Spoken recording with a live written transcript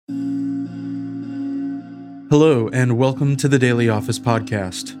Hello, and welcome to the Daily Office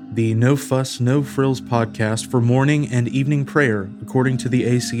Podcast, the No Fuss, No Frills podcast for morning and evening prayer, according to the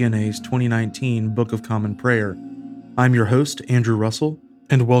ACNA's 2019 Book of Common Prayer. I'm your host, Andrew Russell,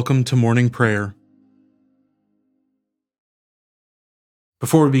 and welcome to morning prayer.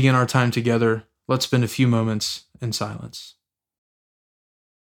 Before we begin our time together, let's spend a few moments in silence.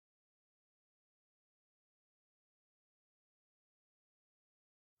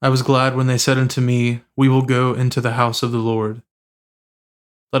 I was glad when they said unto me, We will go into the house of the Lord.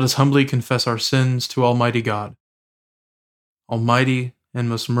 Let us humbly confess our sins to Almighty God. Almighty and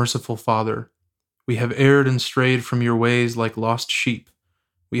most merciful Father, we have erred and strayed from your ways like lost sheep.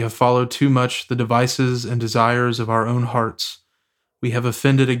 We have followed too much the devices and desires of our own hearts. We have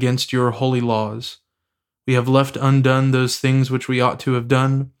offended against your holy laws. We have left undone those things which we ought to have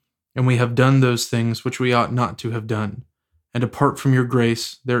done, and we have done those things which we ought not to have done. And apart from your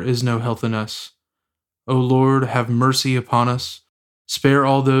grace, there is no health in us. O Lord, have mercy upon us. Spare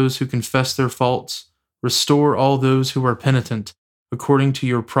all those who confess their faults. Restore all those who are penitent, according to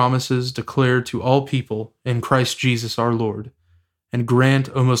your promises declared to all people in Christ Jesus our Lord. And grant,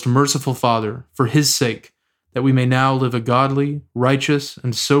 O most merciful Father, for his sake, that we may now live a godly, righteous,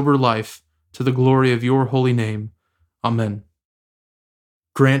 and sober life to the glory of your holy name. Amen.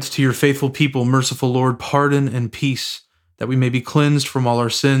 Grant to your faithful people, merciful Lord, pardon and peace, that we may be cleansed from all our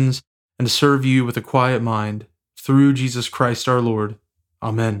sins and serve you with a quiet mind, through Jesus Christ our Lord.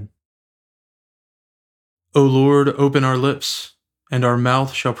 Amen. O Lord, open our lips, and our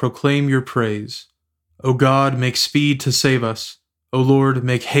mouth shall proclaim your praise. O God, make speed to save us. O Lord,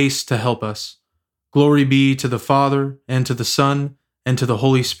 make haste to help us. Glory be to the Father, and to the Son, and to the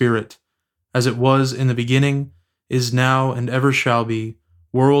Holy Spirit, as it was in the beginning, is now, and ever shall be,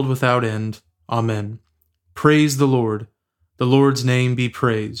 world without end. Amen. Praise the Lord. The Lord's name be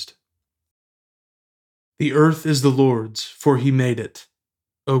praised. The earth is the Lord's, for he made it.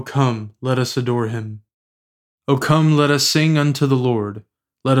 O come, let us adore him. O come, let us sing unto the Lord.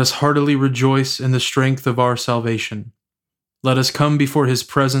 Let us heartily rejoice in the strength of our salvation. Let us come before his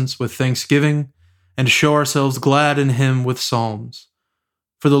presence with thanksgiving, and show ourselves glad in him with psalms.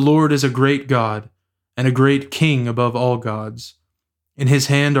 For the Lord is a great God, and a great King above all gods. In his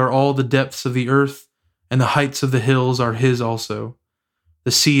hand are all the depths of the earth, and the heights of the hills are his also.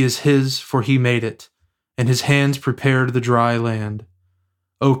 The sea is his, for he made it, and his hands prepared the dry land.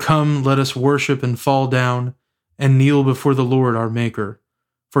 O come, let us worship and fall down, and kneel before the Lord our Maker.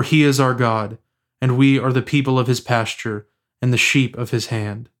 For he is our God, and we are the people of his pasture, and the sheep of his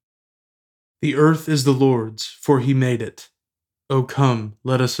hand. The earth is the Lord's, for he made it. O come,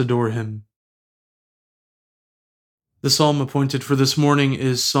 let us adore him. The psalm appointed for this morning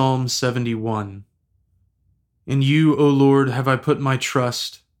is Psalm 71. In you, O Lord, have I put my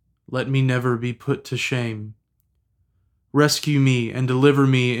trust. Let me never be put to shame. Rescue me and deliver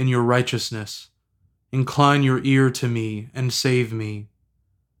me in your righteousness. Incline your ear to me and save me.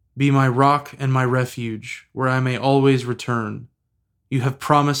 Be my rock and my refuge, where I may always return. You have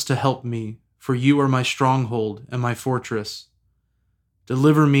promised to help me, for you are my stronghold and my fortress.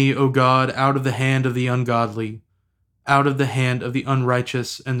 Deliver me, O God, out of the hand of the ungodly, out of the hand of the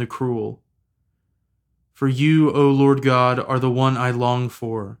unrighteous and the cruel. For you, O Lord God, are the one I long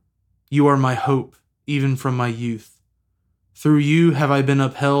for. You are my hope, even from my youth. Through you have I been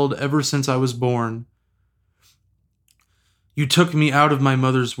upheld ever since I was born. You took me out of my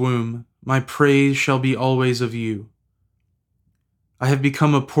mother's womb. My praise shall be always of you. I have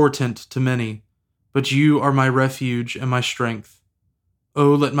become a portent to many, but you are my refuge and my strength.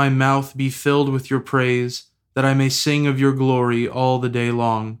 O let my mouth be filled with your praise, that I may sing of your glory all the day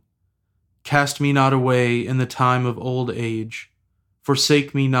long. Cast me not away in the time of old age.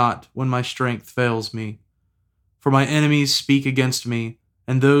 Forsake me not when my strength fails me. For my enemies speak against me,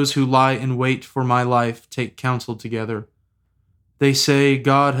 and those who lie in wait for my life take counsel together. They say,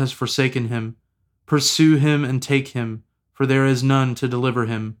 God has forsaken him. Pursue him and take him, for there is none to deliver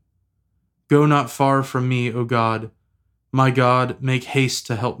him. Go not far from me, O God. My God, make haste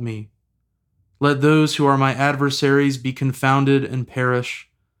to help me. Let those who are my adversaries be confounded and perish.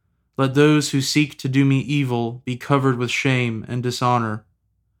 Let those who seek to do me evil be covered with shame and dishonor.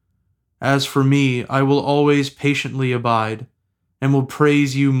 As for me, I will always patiently abide, and will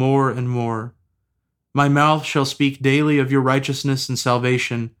praise you more and more. My mouth shall speak daily of your righteousness and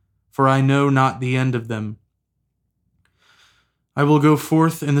salvation, for I know not the end of them. I will go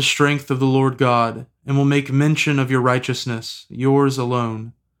forth in the strength of the Lord God, and will make mention of your righteousness, yours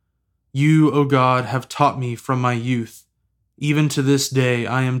alone. You, O God, have taught me from my youth. Even to this day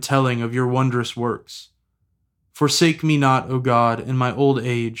I am telling of your wondrous works. Forsake me not, O God, in my old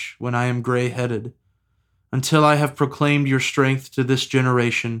age, when I am gray-headed. until I have proclaimed your strength to this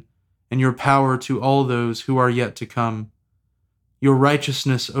generation and your power to all those who are yet to come. Your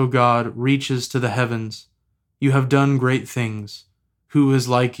righteousness, O God, reaches to the heavens. You have done great things. Who is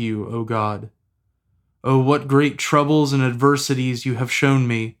like you, O God? Oh, what great troubles and adversities you have shown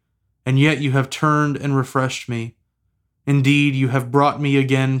me, and yet you have turned and refreshed me. Indeed, you have brought me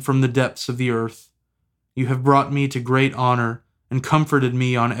again from the depths of the earth. You have brought me to great honor and comforted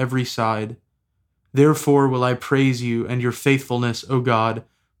me on every side. Therefore will I praise you and your faithfulness, O God,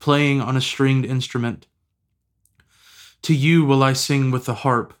 playing on a stringed instrument. To you will I sing with the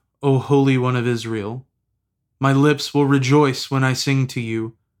harp, O Holy One of Israel. My lips will rejoice when I sing to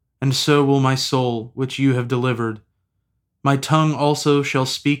you, and so will my soul, which you have delivered. My tongue also shall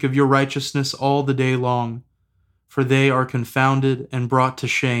speak of your righteousness all the day long, for they are confounded and brought to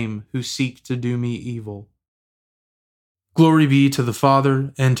shame who seek to do me evil. Glory be to the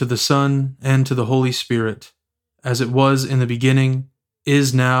Father, and to the Son, and to the Holy Spirit, as it was in the beginning,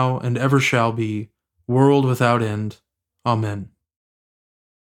 is now, and ever shall be, world without end. Amen.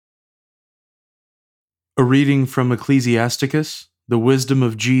 A reading from Ecclesiasticus, the wisdom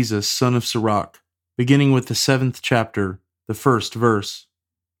of Jesus, son of Sirach, beginning with the 7th chapter, the 1st verse.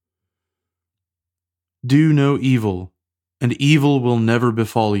 Do no evil, and evil will never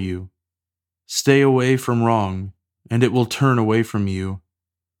befall you. Stay away from wrong, and it will turn away from you.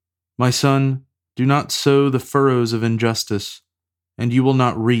 My son, do not sow the furrows of injustice, and you will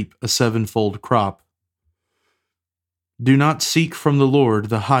not reap a sevenfold crop. Do not seek from the Lord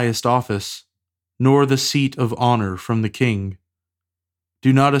the highest office, nor the seat of honor from the king.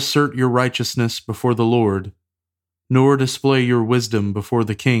 Do not assert your righteousness before the Lord, nor display your wisdom before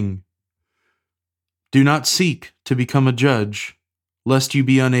the king. Do not seek to become a judge, lest you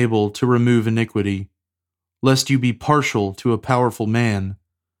be unable to remove iniquity, lest you be partial to a powerful man,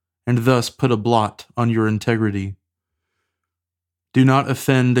 and thus put a blot on your integrity. Do not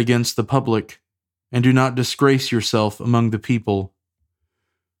offend against the public, and do not disgrace yourself among the people.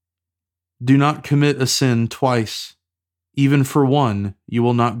 Do not commit a sin twice. Even for one, you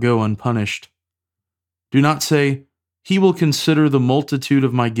will not go unpunished. Do not say, "He will consider the multitude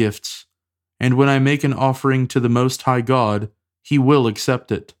of my gifts, and when I make an offering to the Most High God, He will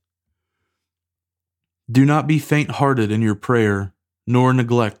accept it." Do not be faint-hearted in your prayer, nor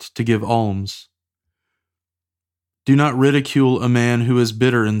neglect to give alms. Do not ridicule a man who is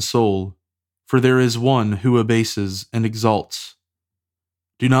bitter in soul, for there is one who abases and exalts.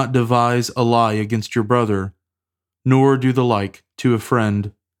 Do not devise a lie against your brother, nor do the like to a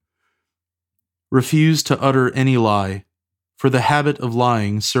friend. Refuse to utter any lie, for the habit of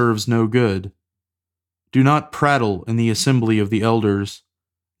lying serves no good. Do not prattle in the assembly of the elders,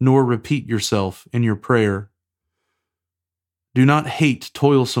 nor repeat yourself in your prayer. Do not hate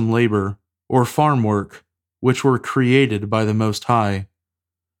toilsome labor, or farm work, which were created by the Most High.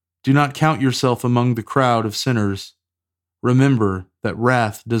 Do not count yourself among the crowd of sinners. Remember that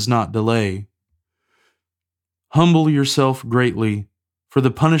wrath does not delay. Humble yourself greatly, for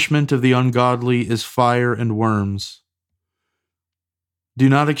the punishment of the ungodly is fire and worms. Do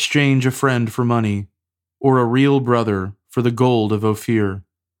not exchange a friend for money, or a real brother for the gold of Ophir.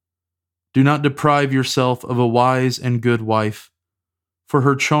 Do not deprive yourself of a wise and good wife, for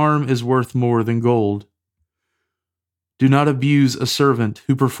her charm is worth more than gold. Do not abuse a servant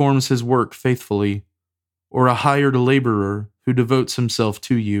who performs his work faithfully, or a hired laborer who devotes himself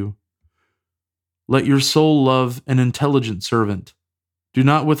to you. Let your soul love an intelligent servant. Do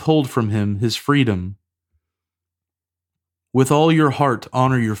not withhold from him his freedom. With all your heart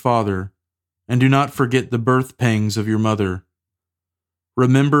honor your father, and do not forget the birth pangs of your mother.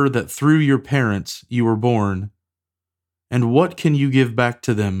 Remember that through your parents you were born, and what can you give back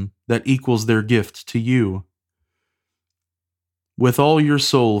to them that equals their gift to you? With all your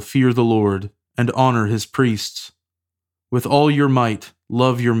soul fear the Lord, and honor his priests. With all your might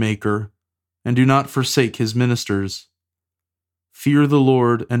love your Maker, and do not forsake his ministers. Fear the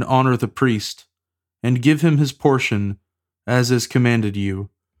Lord and honor the priest, and give him his portion, as is commanded you.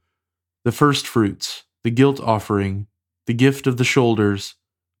 The firstfruits, the guilt offering, the gift of the shoulders,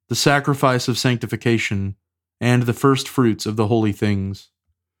 the sacrifice of sanctification, and the firstfruits of the holy things.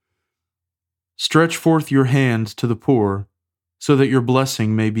 Stretch forth your hand to the poor, so that your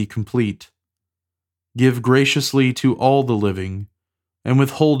blessing may be complete. Give graciously to all the living, and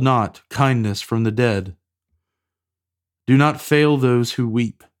withhold not kindness from the dead. Do not fail those who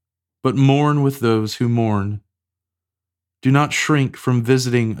weep, but mourn with those who mourn. Do not shrink from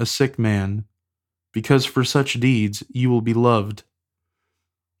visiting a sick man, because for such deeds you will be loved.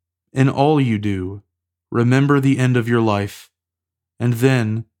 In all you do, remember the end of your life, and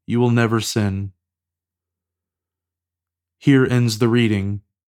then you will never sin. Here ends the reading.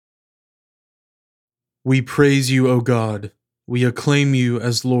 We praise you, O God. We acclaim you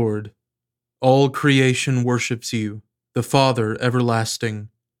as Lord. All creation worships you, the Father everlasting.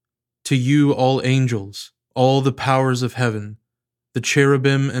 To you all angels, all the powers of heaven, the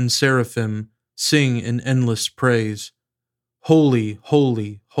cherubim and seraphim sing in endless praise. Holy,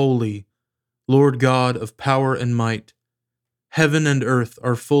 holy, holy, Lord God of power and might. Heaven and earth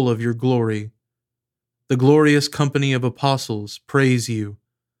are full of your glory. The glorious company of apostles praise you.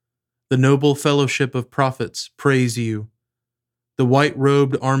 The noble fellowship of prophets praise you. The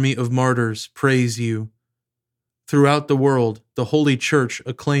white-robed army of martyrs praise you. Throughout the world, the Holy Church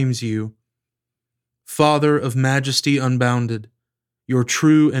acclaims you. Father of majesty unbounded, your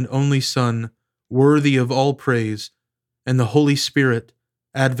true and only Son, worthy of all praise, and the Holy Spirit,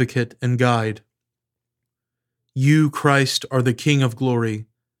 advocate and guide. You, Christ, are the King of glory,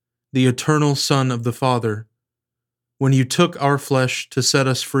 the eternal Son of the Father. When you took our flesh to set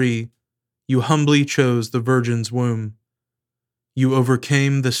us free, you humbly chose the Virgin's womb. You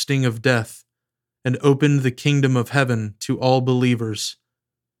overcame the sting of death and opened the kingdom of heaven to all believers.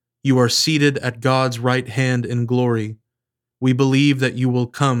 You are seated at God's right hand in glory. We believe that you will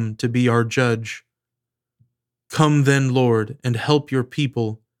come to be our judge. Come then, Lord, and help your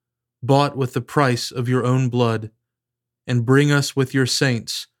people, bought with the price of your own blood, and bring us with your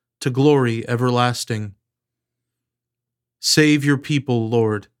saints to glory everlasting. Save your people,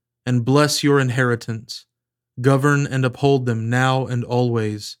 Lord, and bless your inheritance. Govern and uphold them now and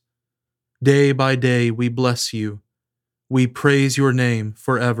always. Day by day we bless you. We praise your name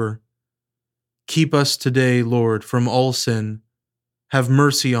forever. Keep us today, Lord, from all sin. Have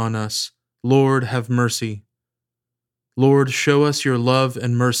mercy on us, Lord, have mercy. Lord, show us your love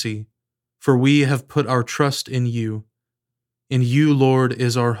and mercy, for we have put our trust in you. In you, Lord,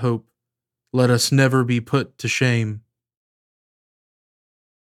 is our hope. Let us never be put to shame.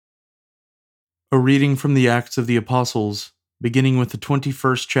 A reading from the Acts of the Apostles, beginning with the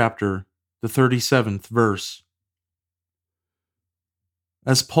 21st chapter, the 37th verse.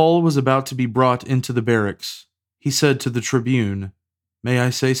 As Paul was about to be brought into the barracks, he said to the tribune, "May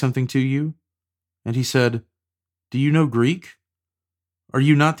I say something to you?" And he said, "Do you know Greek? Are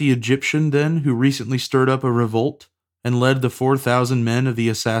you not the Egyptian, then, who recently stirred up a revolt and led the 4,000 men of the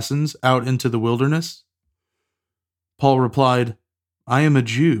assassins out into the wilderness?" Paul replied, "I am a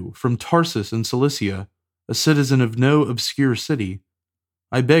Jew from Tarsus in Cilicia, a citizen of no obscure city.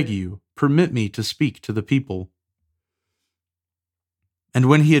 I beg you, permit me to speak to the people." And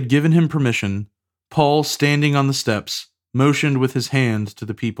when he had given him permission, Paul, standing on the steps, motioned with his hand to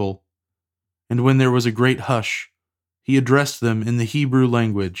the people. And when there was a great hush, he addressed them in the Hebrew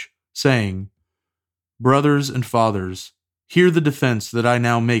language, saying, "Brothers and fathers, hear the defense that I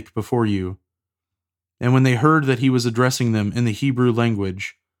now make before you." And when they heard that he was addressing them in the Hebrew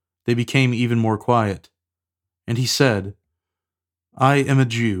language, they became even more quiet. And he said, "I am a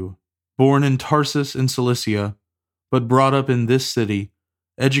Jew, born in Tarsus in Cilicia, but brought up in this city,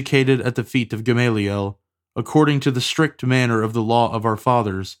 educated at the feet of Gamaliel, according to the strict manner of the law of our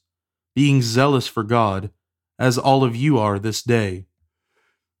fathers, being zealous for God, as all of you are this day.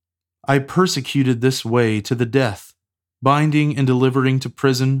 I persecuted this way to the death, binding and delivering to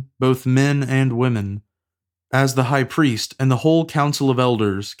prison both men and women, as the high priest and the whole council of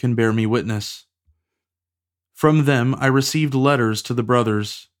elders can bear me witness. From them I received letters to the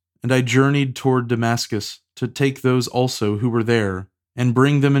brothers, and I journeyed toward Damascus to take those also who were there, and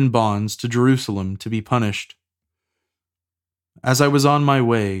bring them in bonds to Jerusalem to be punished. As I was on my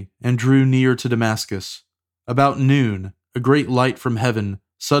way and drew near to Damascus, about noon a great light from heaven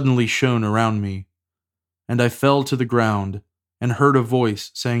suddenly shone around me, and I fell to the ground and heard a voice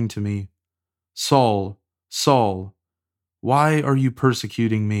saying to me, 'Saul, Saul, why are you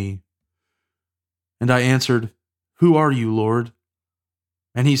persecuting me?' And I answered, 'Who are you, Lord?'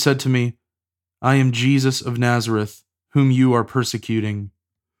 And he said to me, 'I am Jesus of Nazareth, whom you are persecuting.'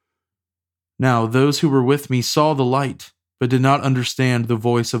 Now those who were with me saw the light, but did not understand the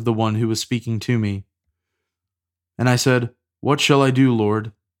voice of the one who was speaking to me. And I said, 'What shall I do,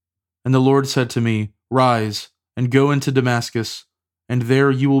 Lord?' And the Lord said to me, 'Rise, and go into Damascus, and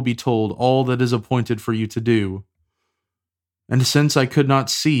there you will be told all that is appointed for you to do.' And since I could not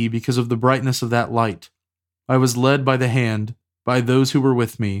see because of the brightness of that light, I was led by the hand by those who were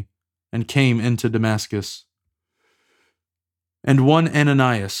with me, and came into Damascus. And one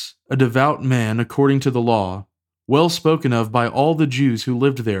Ananias, a devout man according to the law, well spoken of by all the Jews who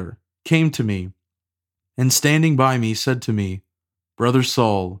lived there, came to me, and standing by me said to me, 'Brother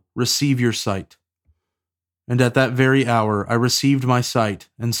Saul, receive your sight.' And at that very hour I received my sight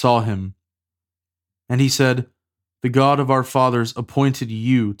and saw him. And he said, The God of our fathers appointed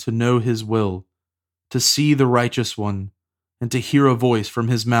you to know his will, to see the righteous one, and to hear a voice from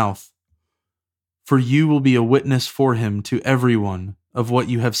his mouth. For you will be a witness for him to everyone of what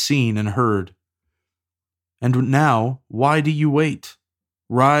you have seen and heard. And now, why do you wait?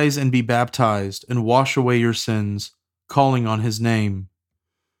 Rise and be baptized, and wash away your sins, calling on his name.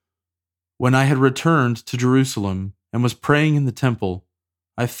 When I had returned to Jerusalem and was praying in the temple,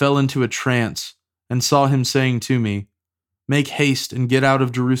 I fell into a trance and saw him saying to me, "Make haste and get out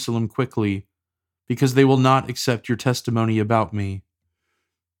of Jerusalem quickly, because they will not accept your testimony about me."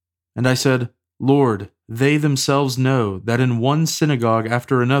 And I said, "Lord, they themselves know that in one synagogue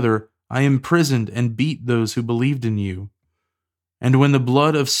after another I imprisoned and beat those who believed in you. And when the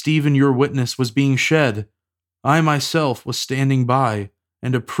blood of Stephen your witness was being shed, I myself was standing by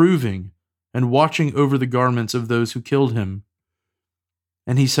and approving and watching over the garments of those who killed him."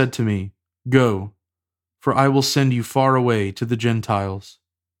 And he said to me, "Go, for I will send you far away to the Gentiles."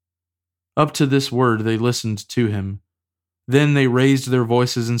 Up to this word they listened to him. Then they raised their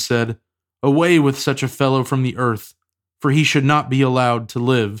voices and said, "Away with such a fellow from the earth, for he should not be allowed to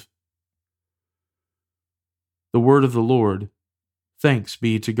live." The word of the Lord. Thanks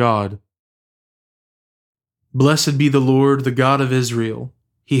be to God. Blessed be the Lord, the God of Israel.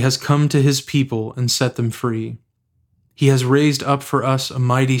 He has come to his people and set them free. He has raised up for us a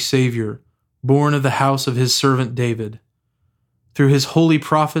mighty Savior, born of the house of his servant David. Through his holy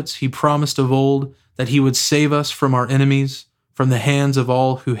prophets he promised of old that he would save us from our enemies, from the hands of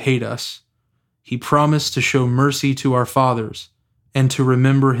all who hate us. He promised to show mercy to our fathers, and to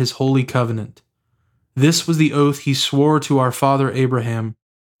remember his holy covenant. This was the oath he swore to our father Abraham,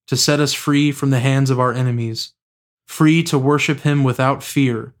 to set us free from the hands of our enemies, free to worship him without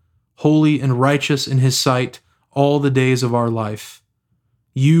fear, holy and righteous in his sight all the days of our life.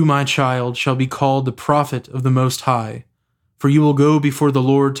 You, my child, shall be called the prophet of the Most High, for you will go before the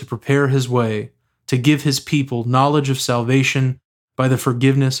Lord to prepare his way, to give his people knowledge of salvation by the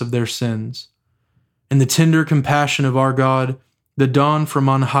forgiveness of their sins. In the tender compassion of our God, the dawn from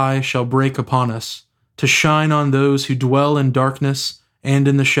on high shall break upon us, to shine on those who dwell in darkness and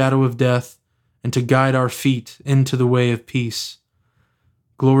in the shadow of death, and to guide our feet into the way of peace.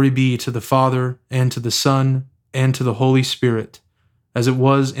 Glory be to the Father, and to the Son, and to the Holy Spirit, as it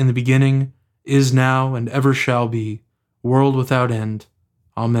was in the beginning, is now, and ever shall be, world without end.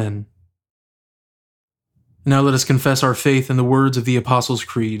 Amen. Now let us confess our faith in the words of the Apostles'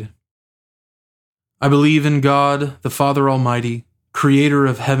 Creed. I believe in God, the Father Almighty, creator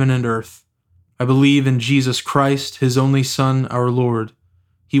of heaven and earth. I believe in Jesus Christ, his only Son, our Lord.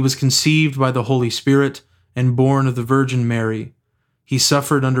 He was conceived by the Holy Spirit and born of the Virgin Mary. He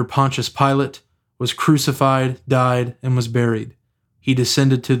suffered under Pontius Pilate, was crucified, died, and was buried. He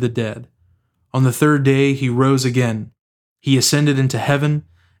descended to the dead. On the third day he rose again. He ascended into heaven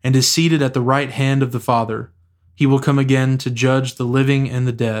and is seated at the right hand of the Father. He will come again to judge the living and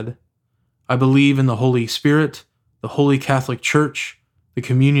the dead. I believe in the Holy Spirit, the Holy Catholic Church, the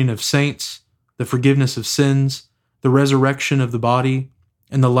communion of saints, the forgiveness of sins, the resurrection of the body,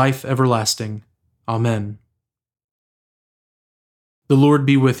 and the life everlasting. Amen. The Lord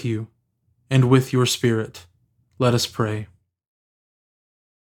be with you, and with your spirit. Let us pray.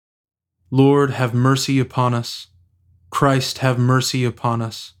 Lord, have mercy upon us. Christ, have mercy upon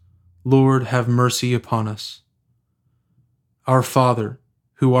us. Lord, have mercy upon us. Our Father,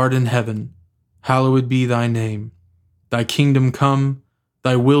 who art in heaven, hallowed be thy name. Thy kingdom come,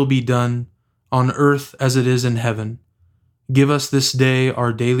 thy will be done, on earth as it is in heaven. Give us this day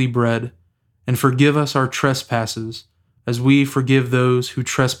our daily bread, and forgive us our trespasses, as we forgive those who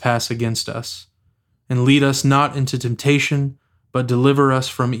trespass against us. And lead us not into temptation, but deliver us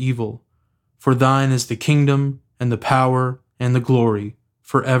from evil. For thine is the kingdom, and the power, and the glory,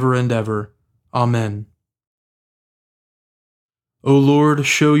 forever and ever. Amen. O Lord,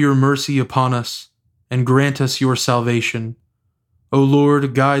 show your mercy upon us, and grant us your salvation. O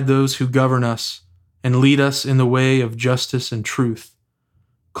Lord, guide those who govern us, and lead us in the way of justice and truth.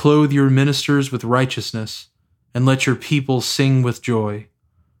 Clothe your ministers with righteousness, and let your people sing with joy.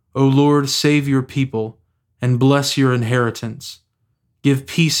 O Lord, save your people, and bless your inheritance. Give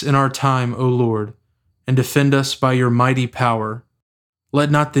peace in our time, O Lord, and defend us by your mighty power. Let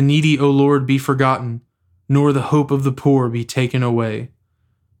not the needy, O Lord, be forgotten, nor the hope of the poor be taken away.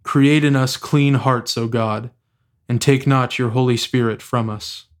 Create in us clean hearts, O God, and take not your Holy Spirit from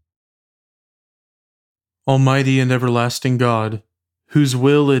us. Almighty and everlasting God, whose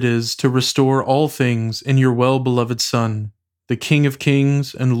will it is to restore all things in your well-beloved Son, the King of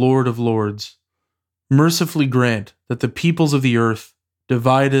kings and Lord of lords, mercifully grant that the peoples of the earth,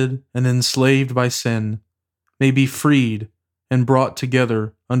 divided and enslaved by sin, may be freed and brought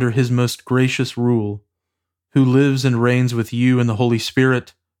together under his most gracious rule, who lives and reigns with you in the Holy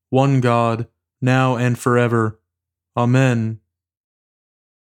Spirit, one God, now and forever. Amen.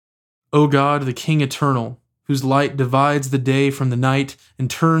 O God, the King eternal, whose light divides the day from the night and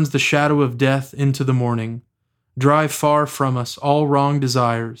turns the shadow of death into the morning, drive far from us all wrong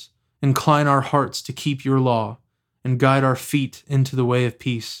desires, incline our hearts to keep your law, and guide our feet into the way of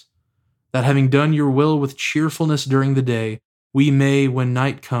peace, that having done your will with cheerfulness during the day, we may, when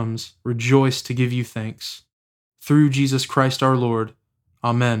night comes, rejoice to give you thanks. Through Jesus Christ our Lord.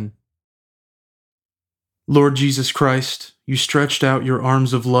 Amen. Lord Jesus Christ, you stretched out your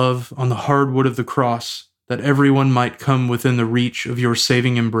arms of love on the hard wood of the cross, that everyone might come within the reach of your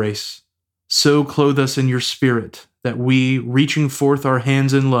saving embrace. So clothe us in your Spirit, that we, reaching forth our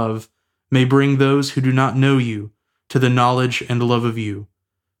hands in love, may bring those who do not know you to the knowledge and love of you,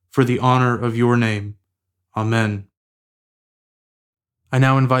 for the honor of your name. Amen. I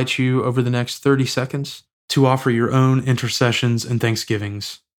now invite you over the next 30 seconds to offer your own intercessions and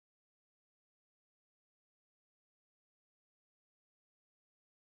thanksgivings.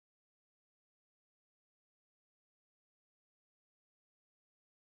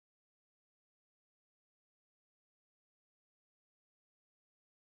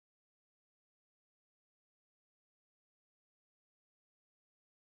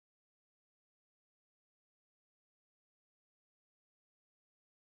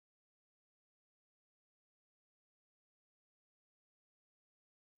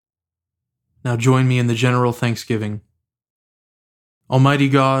 Now join me in the general thanksgiving. Almighty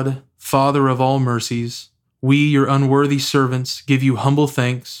God, Father of all mercies, we, your unworthy servants, give you humble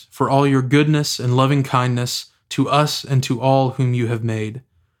thanks for all your goodness and loving kindness to us and to all whom you have made.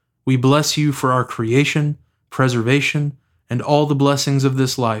 We bless you for our creation, preservation, and all the blessings of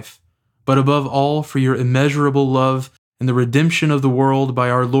this life, but above all for your immeasurable love and the redemption of the world by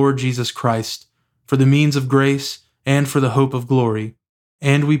our Lord Jesus Christ, for the means of grace and for the hope of glory.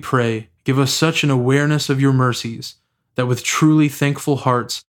 And we pray, give us such an awareness of your mercies, that with truly thankful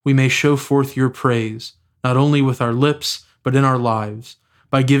hearts we may show forth your praise, not only with our lips, but in our lives,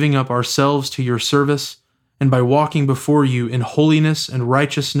 by giving up ourselves to your service, and by walking before you in holiness and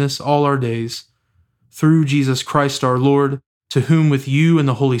righteousness all our days. Through Jesus Christ our Lord, to whom with you and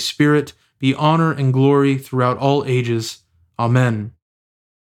the Holy Spirit be honor and glory throughout all ages. Amen.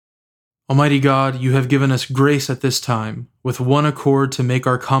 Almighty God, you have given us grace at this time, with one accord to make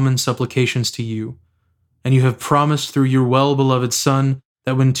our common supplications to you. And you have promised through your well-beloved Son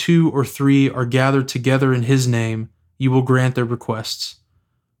that when 2 or 3 are gathered together in his name, you will grant their requests.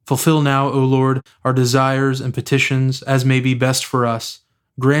 Fulfill now, O Lord, our desires and petitions as may be best for us,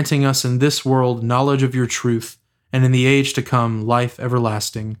 granting us in this world knowledge of your truth, and in the age to come life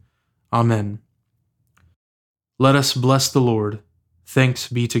everlasting. Amen. Let us bless the Lord. Thanks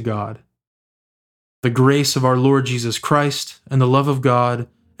be to God. The grace of our Lord Jesus Christ, and the love of God,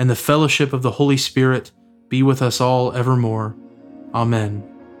 and the fellowship of the Holy Spirit be with us all evermore. Amen.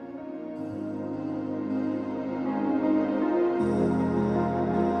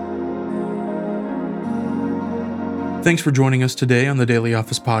 Thanks for joining us today on the Daily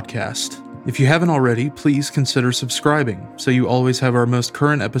Office Podcast. If you haven't already, please consider subscribing so you always have our most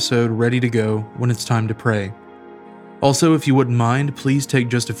current episode ready to go when it's time to pray. Also, if you wouldn't mind, please take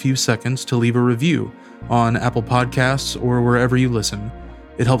just a few seconds to leave a review on Apple Podcasts or wherever you listen.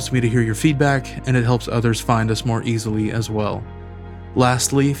 It helps me to hear your feedback, and it helps others find us more easily as well.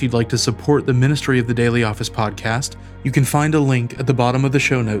 Lastly, if you'd like to support the ministry of the Daily Office Podcast, you can find a link at the bottom of the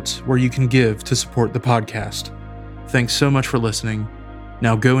show notes where you can give to support the podcast. Thanks so much for listening.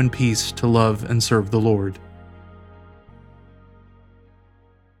 Now go in peace to love and serve the Lord.